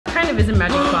of is a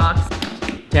magic box.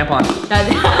 Tampon. That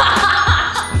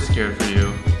I'm scared for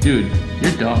you. Dude,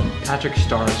 you're dumb. Patrick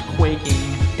Star is quaking.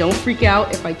 Don't freak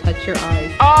out if I touch your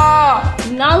eyes. Ah!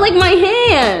 Not like my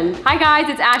hand. Hi guys,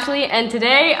 it's Ashley, and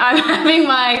today I'm having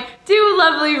my two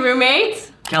lovely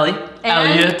roommates. Kelly.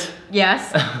 Elliot.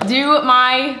 Yes, do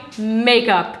my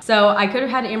makeup. So I could have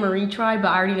had Anne-Marie try, but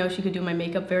I already know she could do my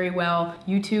makeup very well.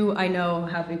 You two, I know,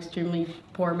 have extremely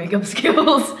poor makeup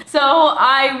skills. So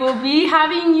I will be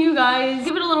having you guys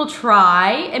give it a little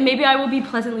try, and maybe I will be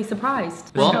pleasantly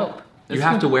surprised. Let's hope. You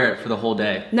have to wear it for the whole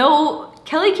day. No,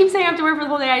 Kelly keeps saying I have to wear it for the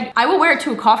whole day. I will wear it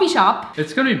to a coffee shop.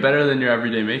 It's gonna be better than your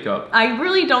everyday makeup. I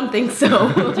really don't think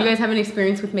so. Do you guys have an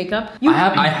experience with makeup?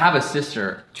 I have a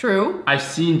sister. True. I've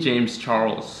seen James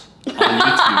Charles on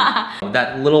YouTube.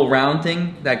 That little round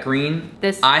thing, that green.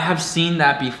 This. I have seen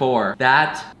that before.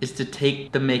 That is to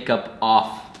take the makeup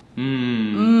off.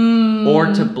 Or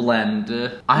to blend.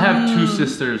 I have two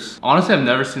sisters. Honestly, I've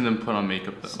never seen them put on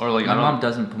makeup though. Or like, My mom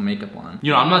doesn't put makeup on.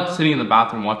 You know, I'm not sitting in the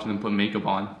bathroom watching them put makeup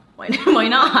on. Why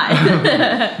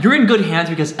not? You're in good hands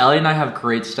because Elliot and I have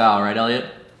great style, right, Elliot?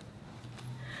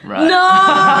 Right. No!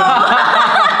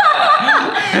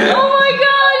 Oh my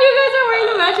god, you guys are wearing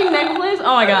the matching necklace?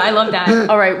 Oh my god, I love that.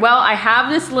 Alright, well, I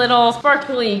have this little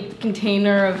sparkly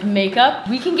container of makeup.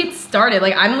 We can get started.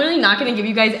 Like, I'm really not gonna give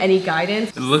you guys any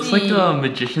guidance. It looks like the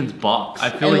magician's box.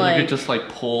 I feel And like you could just like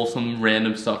pull some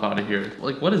random stuff out of here.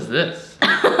 Like, what is this?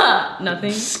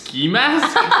 Nothing. Ski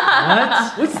mask?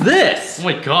 What? What's this? Oh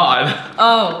my god.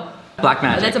 Oh. Black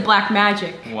magic. That's a black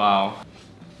magic. Wow.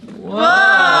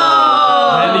 Whoa!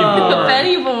 Penny board. The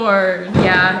penny board.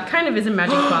 Yeah, it kind of is a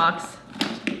magic box.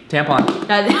 Tampon.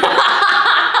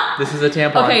 This is a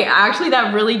tampon. Okay, actually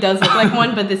that really does look like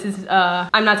one, but this is,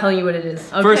 I'm not telling you what it is.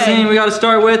 Okay. First thing we gotta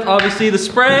start with, obviously, the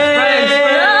spray.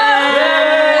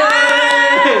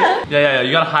 Yeah,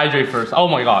 you gotta hydrate first. Oh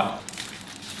my god.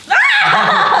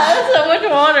 That's so much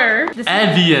water. This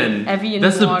Evian. Evian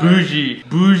That's the water. bougie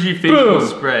facial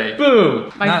spray.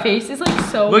 Boom. My face is like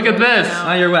so Look at wet this. now.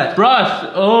 Now you're wet. Brush.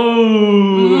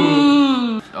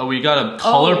 Oh. Oh, we got a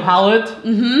color palette.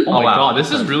 Oh my god,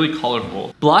 this is really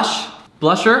colorful. Blush?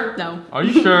 Blusher? No. Are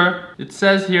you sure? It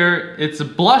says here it's a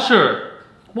blusher.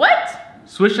 What?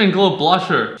 Swish and Glow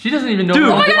blusher. She doesn't even know. Dude,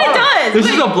 Oh my god, it does! This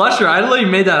Wait. is a blusher. I literally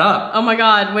made that up. Oh my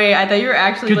god, wait, I thought you were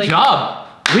actually Good like... job.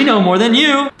 We know more than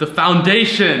you. The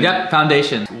foundation. Yep,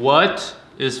 foundation. What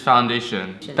is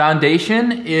foundation?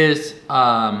 Foundation is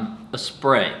a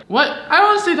spray. What? I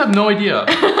honestly have no idea.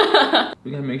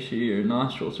 We gotta make sure your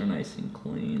nostrils are nice and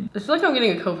clean. I feel like I'm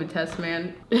getting a COVID test,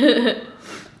 man. Ew.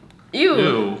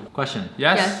 Ew. Question.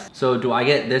 Yes. So do I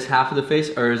get this half of the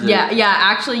face or is it? Yeah,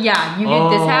 actually, yeah. You get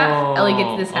this half, Ellie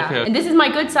gets this half. Okay. And this is my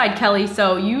good side, Kelly,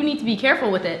 so you need to be careful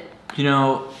with it. You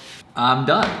know, I'm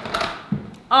done.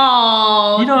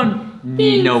 Oh. You don't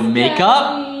need no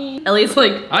makeup. Ellie's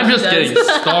like, I'm just getting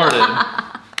started.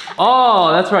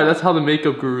 Oh, that's right. That's how the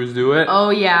makeup gurus do it. Oh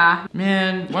yeah.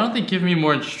 Man, why don't they give me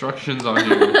more instructions on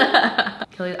here?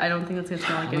 Kelly, I don't think that's gonna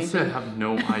smell like Honestly, I anything. have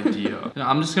no idea.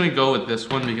 I'm just gonna go with this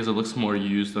one because it looks more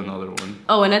used than the other one.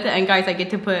 Oh, and at the end, guys, I get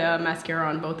to put mascara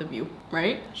on both of you,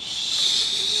 right?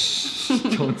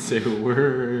 Don't say a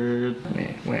word.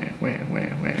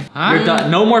 Huh? You're done.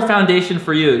 No more foundation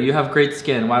for you. You have great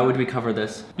skin. Why would we cover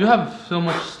this? You have so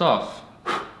much stuff.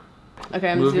 Okay,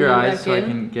 I'm Move zooming your eyes back so I in.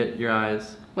 can get your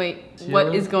eyes. Wait,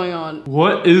 what is going on?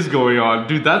 What is going on?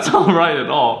 Dude, that's not right at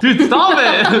all. Dude, stop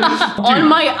it! On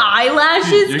my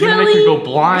eyelashes, You're Kelly? gonna make me go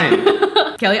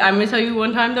blind. Kelly, I'm gonna tell you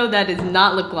one time though, that is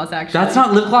not lip gloss actually. That's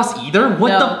not lip gloss either? What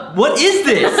No. what is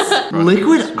this?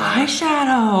 Liquid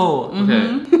eyeshadow.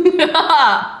 Okay.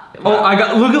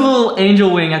 Oh, look at the little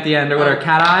angel wing at the end or whatever,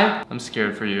 cat eye. I'm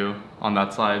scared for you on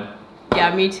that side.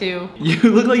 Yeah, me too. You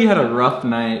look like you had a rough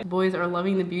night. Boys are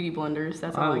loving the beauty blenders.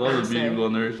 That's all I, I gotta love the beauty say.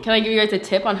 blenders. Can I give you guys a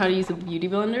tip on how to use a beauty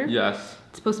blender? Yes.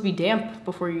 It's supposed to be damp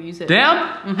before you use it.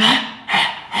 Damp?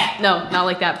 No, not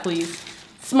like that, please.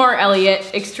 Smart,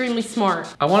 Elliot. Extremely smart.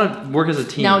 I want to work as a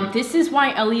team. Now, this is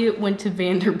why Elliot went to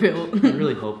Vanderbilt. I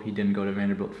really hope he didn't go to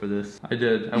Vanderbilt for this. I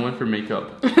did. I went for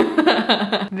makeup.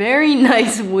 Very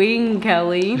nice wing,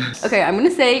 Kelly. Okay, I'm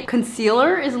gonna say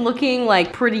concealer is looking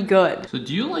like pretty good. So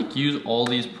do you like use all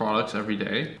these products every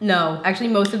day? No, actually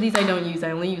most of these I don't use.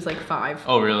 I only use like 5.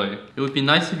 Oh really? It would be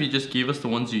nice if you just gave us the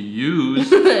ones you use.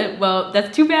 Well,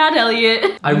 that's too bad,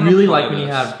 Elliot. I really like when you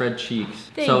have red cheeks.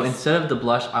 So Thanks. instead of the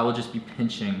blush, I will just be pinching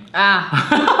pinching.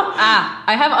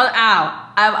 I have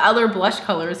other blush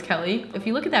colors, Kelly. If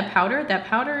you look at that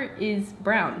powder is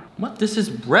brown. What? This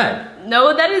is red.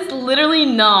 No, that is literally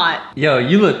not. Yo,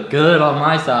 you look good on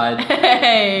my side.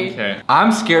 Hey. Okay.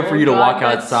 I'm scared for you to walk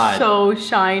that's outside. So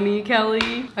shiny, Kelly.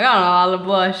 I got a lot of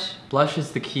blush. Blush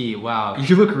is the key. Wow.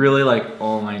 You look really like,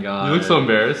 oh my god. You look so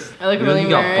embarrassed. I look You really you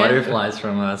got embarrassed. butterflies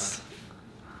from us.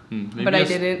 But I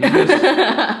didn't.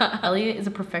 Elliot is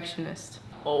a perfectionist.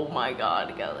 Oh my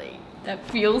god, Kelly. That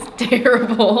feels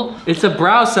terrible. It's a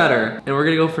brow setter, and we're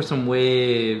gonna go for some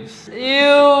waves. Ew.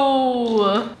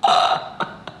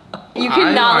 You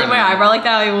cannot leave my eyebrow like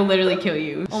that. I will literally kill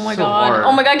you. Oh my So god. hard.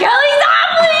 Oh my god, Kelly,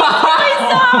 stop! Please, Kelly,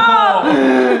 stop!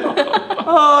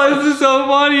 Oh, this is so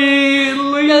funny.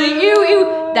 Kelly,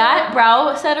 ew. That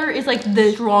brow setter is like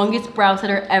the strongest brow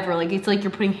setter ever. Like it's like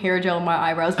you're putting hair gel on my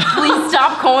eyebrows. Please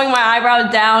stop combing my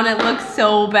eyebrows down. It looks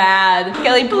so bad.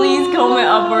 Kelly, please comb it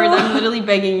upwards. I'm literally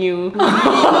begging you. Can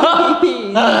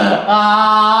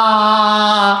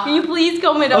you please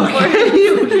comb it upwards?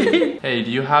 Okay. Hey,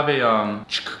 do you have a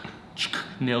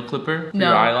nail clipper for No,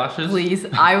 your eyelashes? please.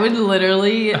 I would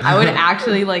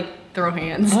actually like throw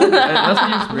hands. That's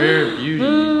just rare beauty.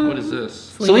 What is this?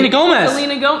 Selena Gomez.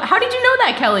 Selena Gomez. How did you know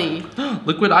that, Kelly?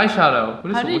 Liquid eyeshadow.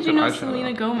 What is How a did you liquid know eyeshadow?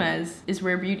 Selena Gomez is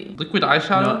rare beauty? Liquid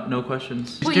eyeshadow? No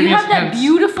questions. Wait, give you me have a that hint.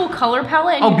 beautiful color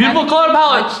palette. And Oh, you beautiful haven't color even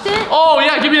palette. touched it? Oh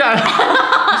yeah, give me that.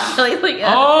 Like,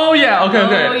 Oh yeah,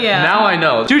 okay. Oh, yeah. Now I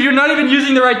know. Dude, you're not even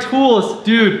using the right tools.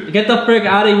 Dude, Get the frick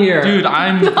out of here. dude,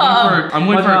 I'm going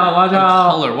Watch for out. a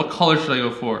color. What color should I go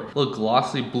for? A little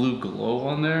glossy blue glow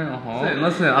on there.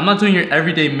 Listen, I'm not doing your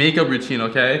everyday makeup routine,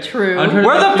 okay? True. I'm trying to-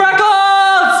 Where are the freckles?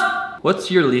 What's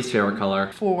your least favorite color?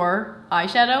 For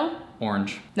eyeshadow?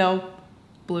 Orange. No,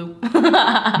 blue. Blue.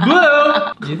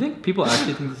 Do you think people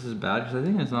actually think this is bad? Because I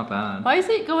think it's not bad. Why is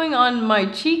it going on my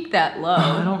cheek that low?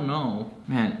 I don't know.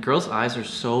 Man, girls' eyes are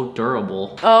so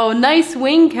durable. Oh, nice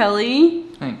wing, Kelly.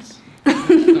 Thanks. I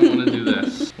want to do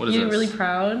this. What is You're this? really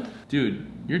proud. Dude,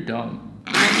 you're dumb.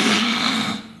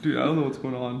 Dude, I don't know what's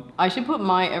going on. I should put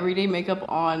my everyday makeup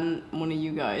on one of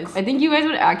you guys. I think you guys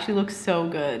would actually look so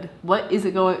good. What is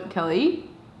it going, Kelly?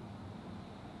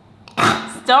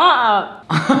 Stop!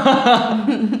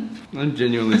 I'm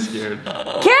genuinely scared.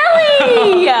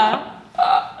 Kelly!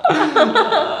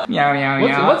 Meow,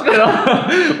 meow, What's going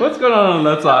on? What's going on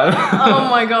that side? Oh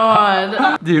my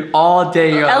god. Dude, all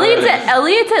day you're Elliot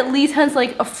at least has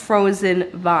like a Frozen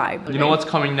vibe. You know what's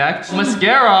coming next?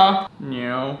 Mascara.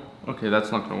 No. Okay,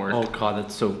 that's not gonna work. Oh god,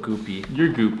 that's so goopy.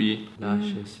 You're goopy.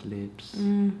 Luscious lips.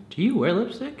 Do you wear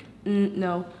lipstick?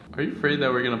 No. Are you afraid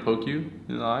that we're gonna poke you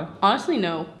in the eye? Honestly,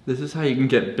 no. This is how you can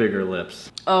get bigger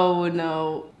lips. Oh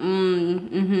no.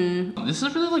 This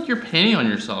is really like you're painting on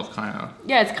yourself, kind of.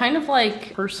 Yeah, it's kind of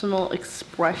like personal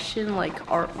expression, like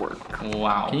artwork.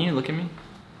 Wow. Can you look at me?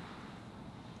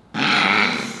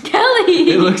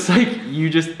 Kelly! It looks like you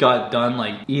just got done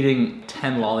like eating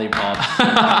 10 lollipops.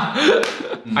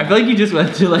 I feel like you just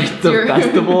went to like the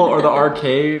festival or the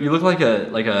arcade. You look like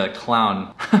a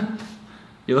clown.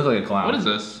 You look like a clown. What is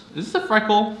this? Is this a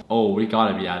freckle? Oh, we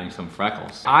gotta be adding some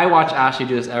freckles. I watch Ashley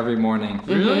do this every morning.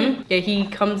 Really? Yeah, he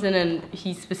comes in and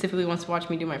he specifically wants to watch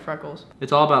me do my freckles.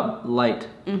 It's all about light.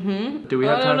 Do we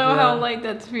have I time don't know for how that? light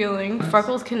that's feeling.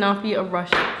 Freckles cannot be a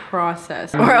rushed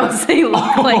process, or else they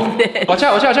look like this. Watch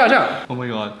out, watch out, watch out! Oh my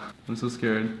god. I'm so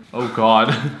scared. Oh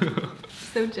god.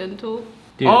 So gentle.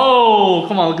 Dude. Oh,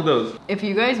 come on, look at those. If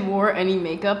you guys wore any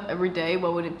makeup every day,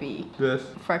 what would it be? This.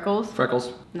 Freckles?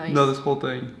 Freckles. Nice. No, this whole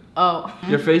thing. Oh.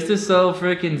 Your face is so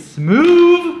freaking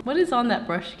smooth! What is on that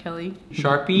brush, Kelly?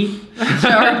 Sharpie.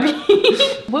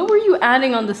 Sharpie. What were you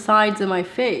adding on the sides of my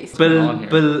face?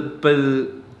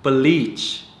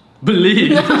 Bleach.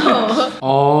 Believe. Oh.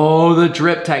 Oh, the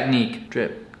drip technique.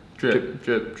 Drip. Drip,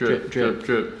 drip, drip, drip,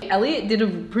 drip. Elliot did a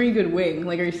pretty good wing.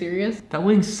 Like, are you serious? That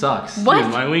wing sucks. What?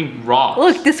 Dude, my wing rocks.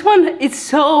 Look, this one is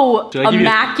so Should I give you a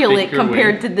immaculate bigger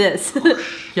compared wing? to this.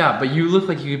 Yeah, but you look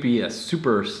like you could be a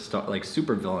super star, like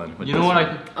super villain. With You know this what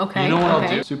one. Okay, You know what okay.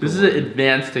 I'll do? Super This is an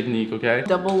advanced technique, okay?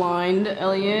 Double lined,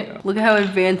 Elliot. Yeah. Look at how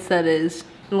advanced that is.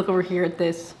 And look over here at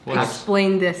this. What is-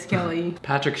 Explain this, Kelly.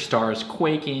 Patrick Star is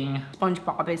quaking.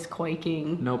 SpongeBob is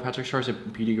quaking. No, Patrick Star is a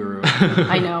beauty guru.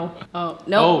 I know. Oh,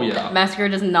 no. Oh, yeah. Mascara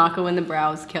does not go in the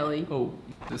brows, Kelly. Oh,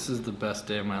 this is the best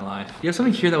day of my life. You have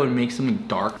something here that would make something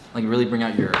dark, like really bring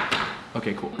out your.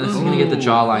 Okay, cool. This is gonna get the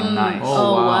jawline nice.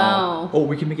 Oh, wow. Oh,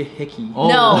 we can make a hickey. Oh.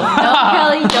 No,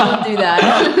 Kelly, don't do that.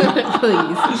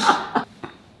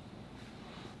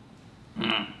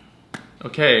 Please.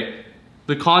 Okay.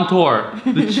 The contour,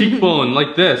 the cheekbone,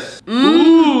 like this.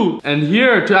 Ooh. blue. And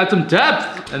here to add some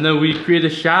depth. And then we create a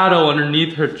shadow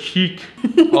underneath her cheek.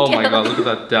 Oh my god, look at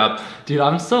that depth. Dude,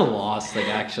 I'm so lost, like,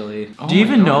 actually. Do you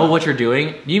even know what you're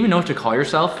doing? Do you even know what to call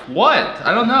yourself? What?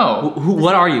 I don't know.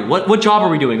 What are you? What job are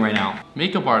we doing right now?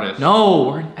 Makeup artist. No,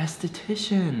 we're an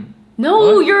esthetician.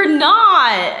 No, you're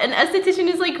not. An esthetician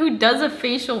is like who does a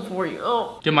facial for you.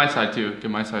 Oh. Get my side too. Get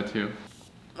my side too.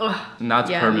 Ugh. And now it's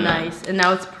Yeah, permanent. nice. And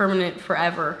now it's permanent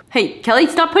forever. Hey, Kelly,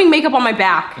 stop putting makeup on my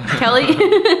back. Kelly.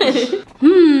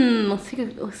 Let's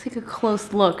take a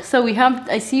close look. So we have,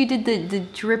 I see you did the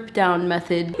drip down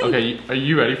method. Okay, are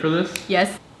you ready for this?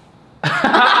 Yes.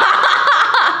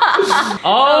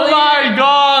 Oh my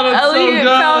god, that's Elliot so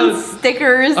found good.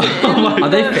 stickers. Are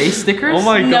they face stickers? Oh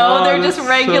my god. No, they're just that's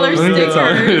regular so good.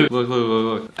 stickers.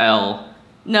 Look. L.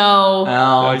 No.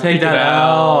 L, take that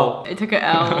L. I took an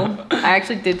L. I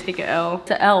actually did take an L. It's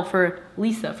an L for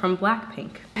Lisa from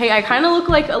Blackpink. Hey, I kind of look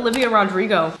like Olivia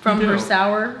Rodrigo from her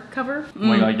Sour cover. Oh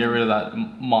my god, get rid of that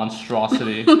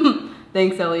monstrosity.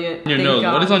 Thanks, Elliot. Your Thank nose.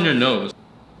 God. What is on your nose?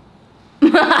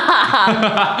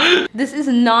 This is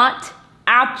not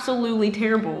absolutely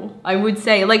terrible, I would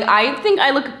say. Like, I think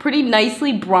I look pretty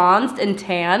nicely bronzed and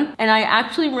tan, and I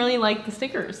actually really like the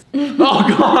stickers. Oh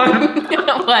god.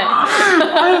 What?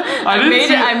 I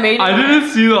made it. I didn't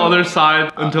see the other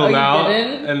side until you now,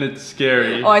 didn't? and it's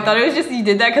scary. Oh, I thought it was just you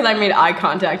did that because I made eye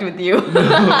contact with you.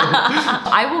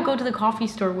 I will go to the coffee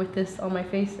store with this on my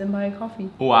face and buy a coffee.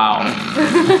 Wow.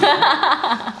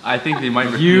 I think they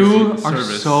might refuse You are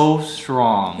service. so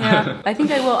strong. Yeah, I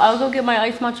think I will. I'll go get my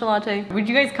iced matcha latte. Would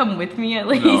you guys come with me at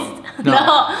least?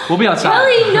 No. We'll be outside.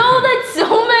 Kelly, no, that's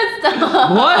so messed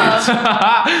up. What?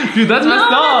 Dude, that's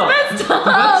messed up. That's messed up.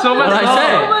 That's so messed What'd I up.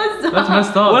 say? So messed up. That's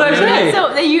messed up. What'd I man. say? So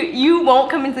that you won't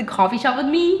come into the coffee shop with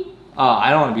me? I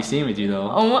don't want to be seen with you though.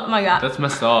 Oh my god. That's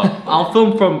messed up. I'll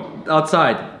film from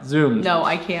outside, zoomed. No,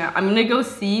 I can't. I'm gonna go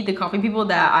see the coffee people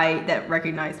that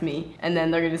recognize me, and then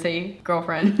they're gonna say,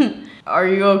 "Girlfriend, are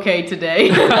you okay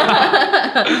today?"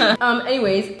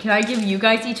 Anyways, can I give you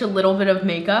guys each a little bit of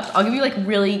makeup? I'll give you like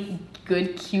really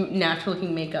good, cute,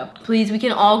 natural-looking makeup. Please, we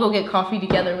can all go get coffee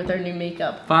together with our new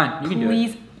makeup. Fine, you can do it.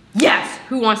 Please. Yes.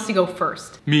 Who wants to go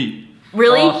first? Me.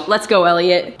 Really? Oh. Let's go,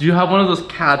 Elliot. Do you have one of those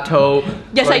cat toe?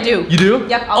 Yes, I do. You do?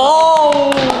 Yep.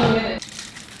 Oh!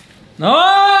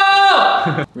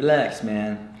 No! Relax,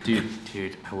 man. Dude,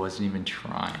 I wasn't even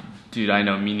trying. dude, I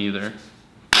know, me neither.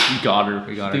 We got her.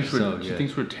 We got her so She good.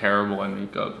 thinks we're terrible at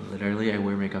makeup. Literally, I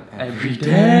wear makeup Every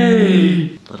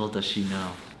day. Little does she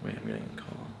know. Wait, I'm getting a call.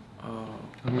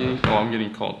 I'm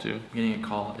getting called too. I'm getting a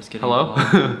call. It's getting Hello? a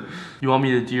call. You want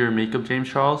me to do your makeup, James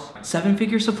Charles?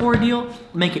 7-figure Sephora deal?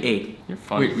 Make it 8. You're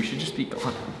funny. Wait, we should just be.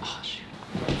 Oh shoot.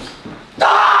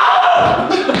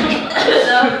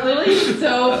 That was literally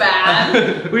so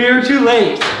bad. We are too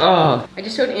late. Oh. I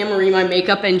just showed Anne-Marie my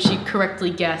makeup and she correctly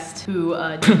guessed who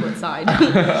did what side.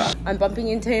 I'm bumping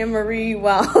into Anne-Marie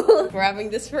while we're having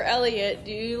this for Elliot.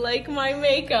 Do you like my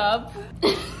makeup?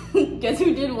 Guess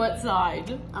who did what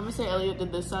side? I'm gonna say Elliot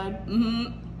did this side.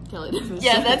 Mm-hmm. Kelly did this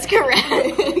Yeah, side. that's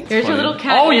correct. Here's your little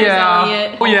cat Oh ears, yeah.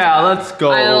 Elliot. Oh yeah, let's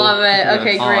go. I love it.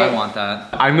 Okay, Oh, great. I want that.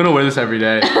 I'm gonna wear this every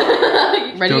day. Do you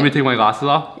want me Ready? to take my glasses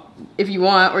off? If you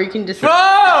want, or you can just.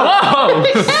 Whoa!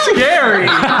 Scary!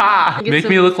 Get Make some-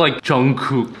 me look like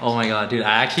Jungkook. Oh my god, dude,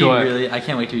 I actually Do it. I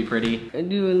can't wait to be pretty.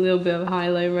 Do a little bit of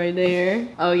highlight right there.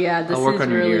 Oh yeah, this I'll work is on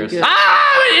your really ears. good.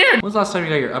 Ah, my ear! When's the last time you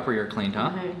got your upper ear cleaned,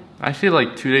 huh? Actually,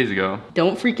 like 2 days ago.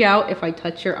 Don't freak out if I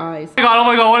touch your eyes. Oh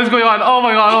my god, what is going on? Oh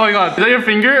my god. Is that your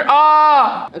finger?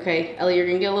 Ah! Okay, Ellie, you're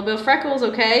gonna get a little bit of freckles,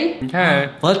 okay?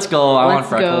 Okay. Let's go. I want Let's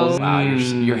freckles. go. Wow,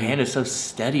 your hand is so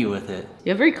steady with it.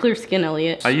 You have very clear skin,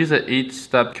 Elliot. I use an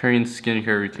 8-step Korean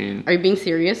skincare routine. Are you being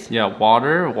serious? Yeah,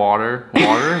 water, and lotion.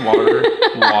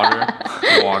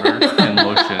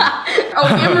 Oh,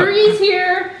 Anne-Marie's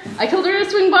here. I told her to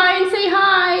swing by and say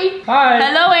hi. Hi.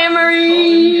 Hello,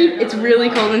 Anne-Marie. It's really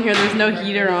cold in here. There's no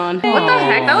heater on. What the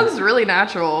heck? That looks really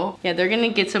natural. Yeah, they're gonna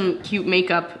get some cute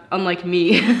makeup, unlike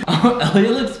me. Oh,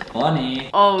 Elliot looks funny.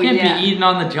 Oh, Can't yeah. be eating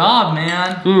on the job,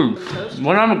 man. Dude,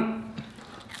 when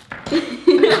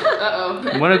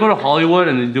I go to Hollywood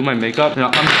and they do my makeup, you know,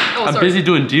 I'm sorry. busy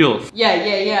doing deals.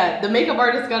 Yeah. The makeup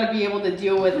artist gotta be able to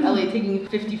deal with Elliot taking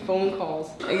 50 phone calls.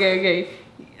 Okay.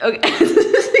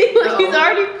 See, look, he's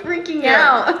already freaking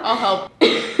out. I'll help.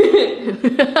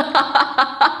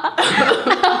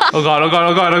 Oh god.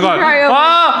 Cry over.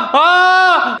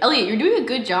 Ah! Elliot, you're doing a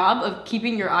good job of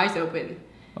keeping your eyes open.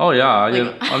 Oh yeah,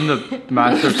 Like- I'm the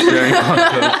master of staring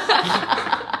contest.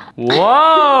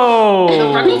 Whoa!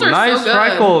 The freckles are nice so good.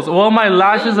 freckles. Well, my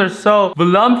lashes are so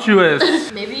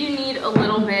voluptuous. Maybe you need a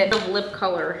little bit of lip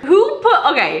color. Who put a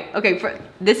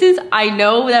This is, I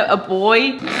know that a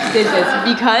boy did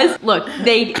this because look,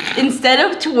 they, instead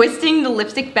of twisting the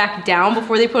lipstick back down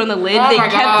before they put on the lid, they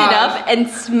kept it up and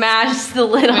smashed the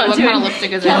lid onto what it. kind of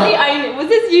lipstick is Kelly, it? was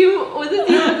this you? Was this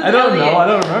you? I don't know. I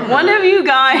don't remember. One of you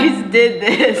guys did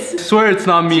this I swear it's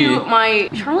not me. to my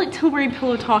Charlotte Tilbury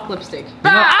Pillow Talk lipstick.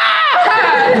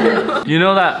 You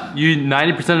know that you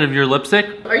 90% of your lipstick?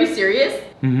 Are you serious?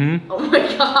 Mm-hmm. Oh my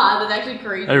god, that's actually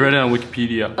crazy. I read it on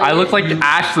Wikipedia. I look like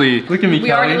Ashley. Look at me, We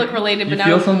Kelly. already look related, but You now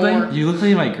feel it's something? more. You look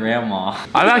like my grandma.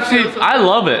 I'm actually, I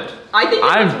love it. I think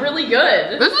it I'm- looks really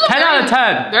good. This is a 10 out of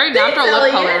 10. very Thanks, natural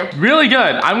lip Elliot. color. Really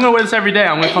good. I'm gonna wear this every day.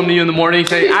 I'm gonna come to you in the morning,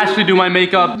 say, Ashley, do my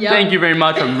makeup. Yep. Thank you very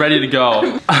much. I'm ready to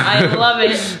go. I love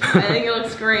it. I think it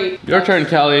looks great. Your turn,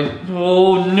 Kelly.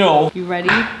 Oh no. You ready?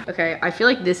 Okay, I feel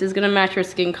like this is gonna match your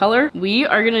skin color. We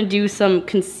are gonna do some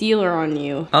concealer on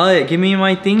you. Elliot, give me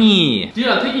my thingy. Dude,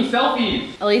 I'm taking selfies.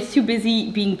 Elliott's too busy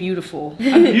being beautiful.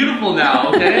 I'm beautiful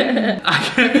now, okay?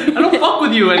 I don't fuck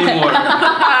with you anymore.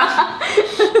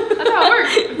 That's how it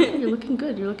works. You're looking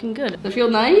good, you're looking good. Does it feel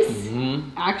nice?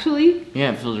 Mm-hmm. Actually?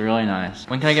 Yeah, it feels really nice.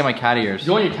 When can I get my cat ears?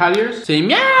 You want your cat ears? Say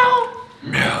meow.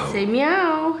 Say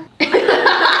meow.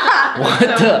 What So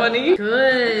the? funny.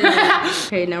 Good.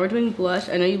 Okay, now we're doing blush.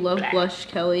 I know you love blush,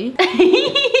 Kelly.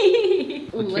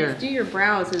 Ooh, here. let's do your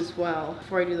brows as well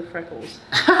before I do the freckles.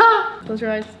 Close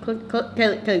your eyes.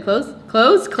 Kelly, close.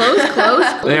 Close.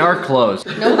 They are closed.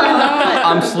 No, they're not.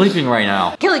 I'm sleeping right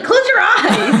now. Kelly, close your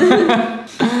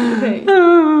eyes. Okay.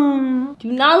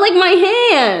 Do not like my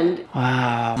hand.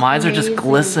 Wow. My eyes are just Amazing.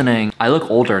 glistening. I look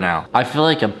older now. I feel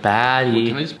like a Can I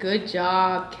baddie. just Good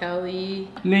job, Kelly.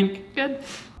 blink? Good.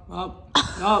 Up.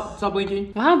 Stop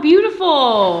blinking. Wow,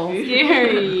 beautiful.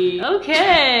 Scary.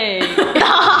 Okay. Is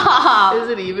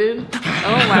it even?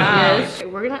 Oh wow. Yes. Okay,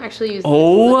 we're gonna actually use lip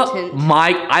Oh tint.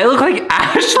 my, I look like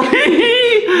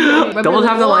Ashley. Rub Double your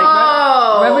tap the lips-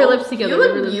 like. Rub your lips together. You rub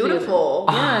your look lips beautiful.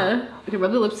 together. Yeah. Okay,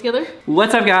 rub the lips together.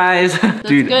 What's up, guys?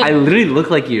 Dude, good. I literally look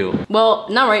like you. Well,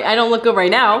 not right. I don't look good right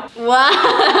now. Wow.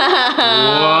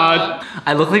 What?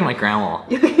 I look like my grandma.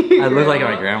 I look like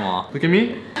my grandma. Look at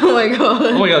me. Oh my god.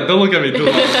 Oh my god, don't look at me too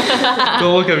long.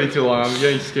 Don't look at me too long. I'm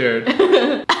getting scared.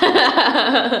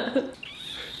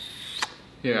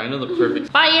 Here, I know the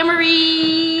perfect. Bye,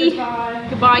 Anne-Marie. Goodbye.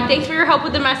 Goodbye. Thanks for your help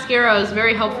with the mascara. It was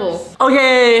very helpful.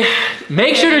 Okay,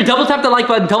 make sure to double tap the like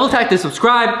button, double tap the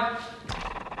subscribe.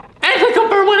 And click on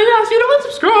when it asks you to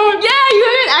unsubscribe. Yeah,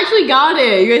 you guys actually got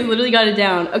it. You guys literally got it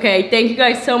down. Okay, thank you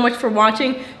guys so much for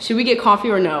watching. Should we get coffee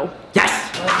or no? Yes!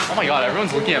 Oh my god,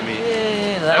 everyone's looking at me.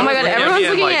 Oh my god, everyone's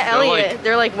looking at Elliot.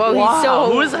 They're like, whoa, he's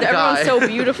so, who is that everyone's guy? so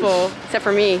beautiful. Except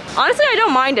for me. Honestly, I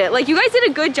don't mind it. Like, you guys did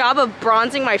a good job of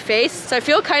bronzing my face, so I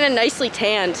feel kind of nicely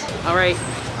tanned. All right,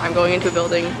 I'm going into a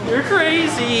building. You're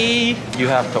crazy. You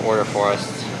have to order for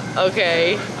us.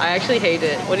 Okay, I actually hate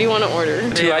it. What do you want to order?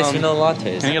 2 iced vanilla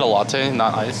lattes. Can I get a latte,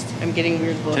 not iced? I'm getting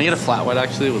weird looks. Can I get a flat white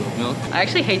actually with milk? I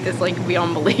actually hate this like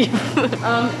beyond belief. Can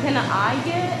I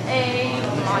get a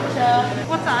matcha?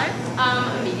 What size?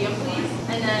 A medium, please.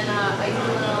 And then iced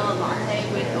vanilla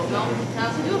latte with oat milk. Can I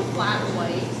also do a flat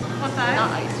white? What size?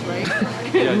 Not iced,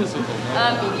 right? Yeah, just with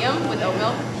milk. Medium with oat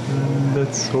milk.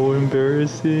 That's so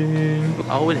embarrassing.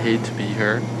 I would hate to be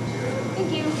her.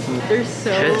 Thank you. They're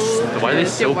so Pissed. Why are they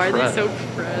so Why are they pressed? so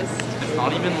pressed? It's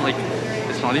not even like,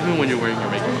 it's not even when you're wearing your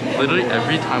makeup. Literally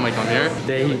every time I come here,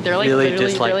 They're like really literally,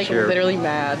 dislike they're like your. literally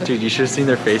mad. Dude, you should have seen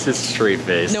their faces straight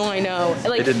faced. No, I know.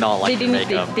 Like, They did not like they the didn't,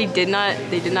 makeup.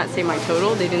 They did not say my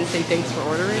total. They didn't say thanks for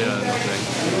ordering. yeah,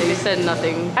 nothing. They just said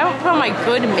nothing. I don't put on my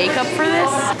good makeup for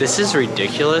this. This is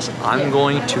ridiculous. I'm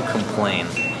going to complain.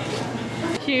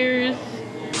 Cheers.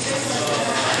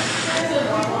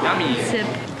 Yummy. Sip.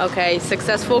 Okay,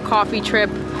 successful coffee trip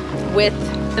with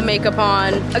the makeup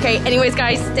on. Okay, anyways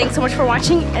guys, thanks so much for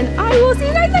watching and I will see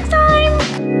you guys next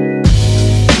time.